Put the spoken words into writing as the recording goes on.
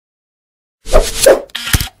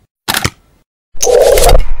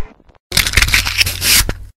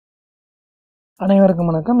அனைவருக்கும்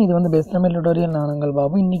வணக்கம். இது வந்து பெஸ்ட் தமிழ் டுட்டோரியல். நான் உங்கள்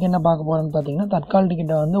பாபு. இன்னைக்கு என்ன பார்க்க போறோம்னு பார்த்தீங்கன்னா, தட்கால்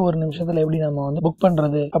டிக்கெட்டை வந்து ஒரு நிமிஷத்தில் எப்படி நம்ம வந்து புக்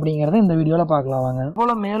பண்ணுறது அப்படிங்கிறத இந்த வீடியோவில் பார்க்கலாம் வாங்க.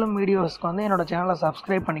 போல மேலும் வீடியோஸ்க்கு வந்து என்னோட சேனலை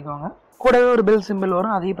சப்ஸ்கிரைப் பண்ணிக்கோங்க. கூடவே ஒரு பெல் சிம்பிள்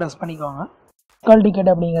வரும், அதையும் ப்ரெஸ் பண்ணிக்கோங்க. தட்கால் டிக்கெட்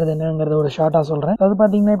அப்படிங்கிறது என்னங்கிறது ஒரு ஷார்ட்டாக சொல்கிறேன். அது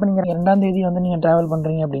பார்த்தீங்கன்னா, இப்போ நீங்கள் 2ஆம் தேதி வந்து நீங்கள் ட்ராவல்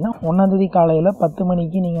பண்ணுறீங்க அப்படின்னா 1ஆம் தேதி காலையில் 10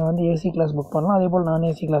 மணிக்கு நீங்கள் வந்து ஏசி கிளாஸ் புக் பண்ணலாம். அதே போல் நான்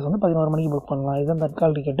ஏசி கிளாஸ் வந்து 11 மணிக்கு புக் பண்ணலாம். இதுதான்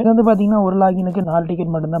தட்கால் டிக்கெட். இது வந்து பார்த்தீங்கன்னா ஒரு லாகினுக்கு 4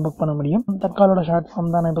 டிக்கெட் மட்டும்தான் புக் பண்ண முடியும். தட்காலோட ஷார்ட் ஃபார்ம்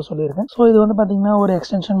தான் நான் இப்போ சொல்லியிருக்கேன். ஸோ இது வந்து பார்த்தீங்கன்னா ஒரு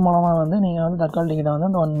எக்ஸ்டென்ஷன் மூலமாக வந்து நீங்கள் வந்து தட்கால் டிக்கெட்டை வந்து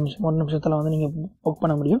அந்த 1 நிமிஷத்தில் வந்து நீங்கள் புக்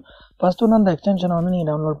பண்ண முடியும். ஃபர்ஸ்ட் வந்து அந்த எக்ஸ்டென்ஷனை வந்து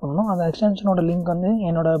நீங்கள் டவுன்லோட் பண்ணணும். அந்த எக்ஸ்டென்ஷனோட லிங்க் வந்து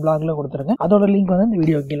என்னோட பிளாகில் கொடுத்துருக்கேன். அதோட லிங்க் வந்து இந்த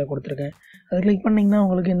வீடியோ கீழே கொடுத்துருக்கேன். அதை கிளிக் பண்ணிங்கன்னா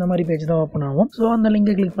உங்களுக்கு இந்த மாதிரி பேஜ் தான் ஓப்பன் ஆகும். ஸோ அந்த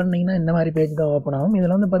லிங்கை கிளிக் பண்ணிங்கன்னா இந்த மாதிரி பேஜ் தான் ஓப்பன் ஆகும்.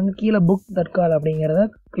 இதில் வந்து பாருங்கள் கீழே புக் தட்கால் அப்படிங்கிறத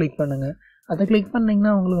கிளிக் பண்ணுங்கள். அதை கிளிக்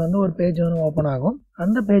பண்ணிங்கன்னா உங்களுக்கு வந்து ஒரு பேஜ் வந்து ஓப்பன் ஆகும்.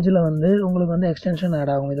 அந்த பேஜில் வந்து உங்களுக்கு வந்து எக்ஸ்டென்ஷன்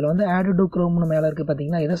ஆட் ஆகும். இதில் வந்து ஆட் டு க்ரோம்னு மேலே இருக்குது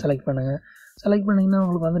பார்த்தீங்கன்னா, இதை செலக்ட் பண்ணுங்கள். செலக்ட் பண்ணிங்கன்னா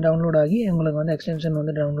உங்களுக்கு வந்து டவுன்லோட் ஆகி உங்களுக்கு வந்து எக்ஸ்டென்ஷன்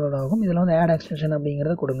வந்து டவுன்லோட் ஆகும். இதில் வந்து ஆட் எக்ஸ்டென்ஷன்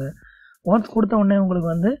அப்படிங்கிறத கொடுங்க. ஒன்ஸ் கொடுத்த உடனே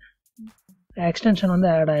உங்களுக்கு வந்து எக்ஸ்டென்ஷன் வந்து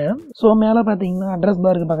ஆட் ஆகிடும். ஸோ மேலே பார்த்தீங்கன்னா அட்ரஸ்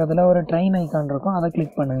பாருக்கு பக்கத்தில் ஒரு ட்ரெயின் ஐக்கான் இருக்கும். அதை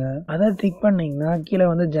கிளிக் பண்ணுங்கள். அதை கிளிக் பண்ணிங்கன்னா கீழே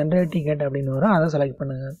வந்து ஜென்ரேட் டிக்கெட் அப்படின்னு வரும். அதை செலக்ட்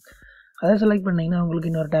பண்ணுங்கள். அதை செலக்ட் பண்ணிங்கன்னா உங்களுக்கு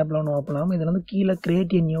இன்னொரு டேப்பில் ஒன்று ஓப்பன் ஆகும். இதில் வந்து கீழே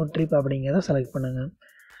கிரியேட் எ நியூ ட்ரிப் அப்படிங்கிறத செலக்ட் பண்ணுங்கள்.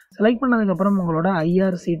 செலக்ட் பண்ணதுக்கப்புறம் உங்களோட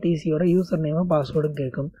ஐஆர்சிடிசியோட யூசர் நேமும் பாஸ்வேர்டும்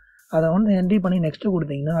கேட்கும். அதை வந்து என்ட்ரி பண்ணி நெக்ஸ்ட்டு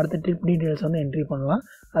கொடுத்தீங்கன்னா அடுத்த ட்ரிப் டீட்டெயில்ஸ் வந்து என்ட்ரி பண்ணலாம்.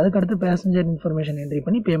 அதுக்கடுத்து பேசஞ்சர் இன்ஃபர்மேஷன் என்ட்ரி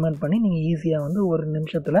பண்ணி பேமெண்ட் பண்ணி நீங்கள் ஈஸியாக வந்து ஒரு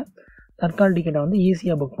நிமிஷத்தில் தட்கால் டிக்கெட்டை வந்து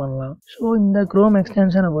ஈஸியாக புக் பண்ணலாம். ஸோ இந்த க்ரோம்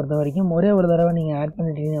எக்ஸ்டென்ஷனை பொறுத்த வரைக்கும் ஒரே ஒரு தடவை நீங்கள் ஆட்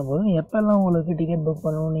பண்ணிட்டீங்கன்னா போதும். எப்போல்லாம் உங்களுக்கு டிக்கெட் புக்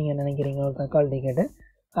பண்ணணும்னு நீங்கள் நினைக்கிறீங்க ஒரு தட்கால் டிக்கெட்டு,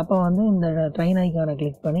 அப்போ வந்து இந்த ட்ரெயின் ஐக்கானை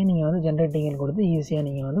கிளிக் பண்ணி நீங்கள் வந்து ஜென்ரேட் டிக்கெட் கொடுத்து ஈஸியாக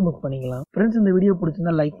நீங்கள் வந்து புக் பண்ணிக்கலாம். ஃப்ரெண்ட்ஸ், இந்த வீடியோ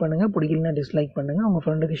பிடிச்சிருந்தா லைக் பண்ணுங்கள், பிடிக்கலன்னா டிஸ்லைக் பண்ணுங்கள், உங்கள்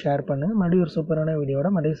ஃப்ரெண்டுக்கு ஷேர் பண்ணுங்கள். மறுபடியும் ஒரு சூப்பரான வீடியோட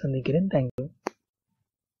மறுபடியும் சந்திக்கிறேன். தேங்க்யூ.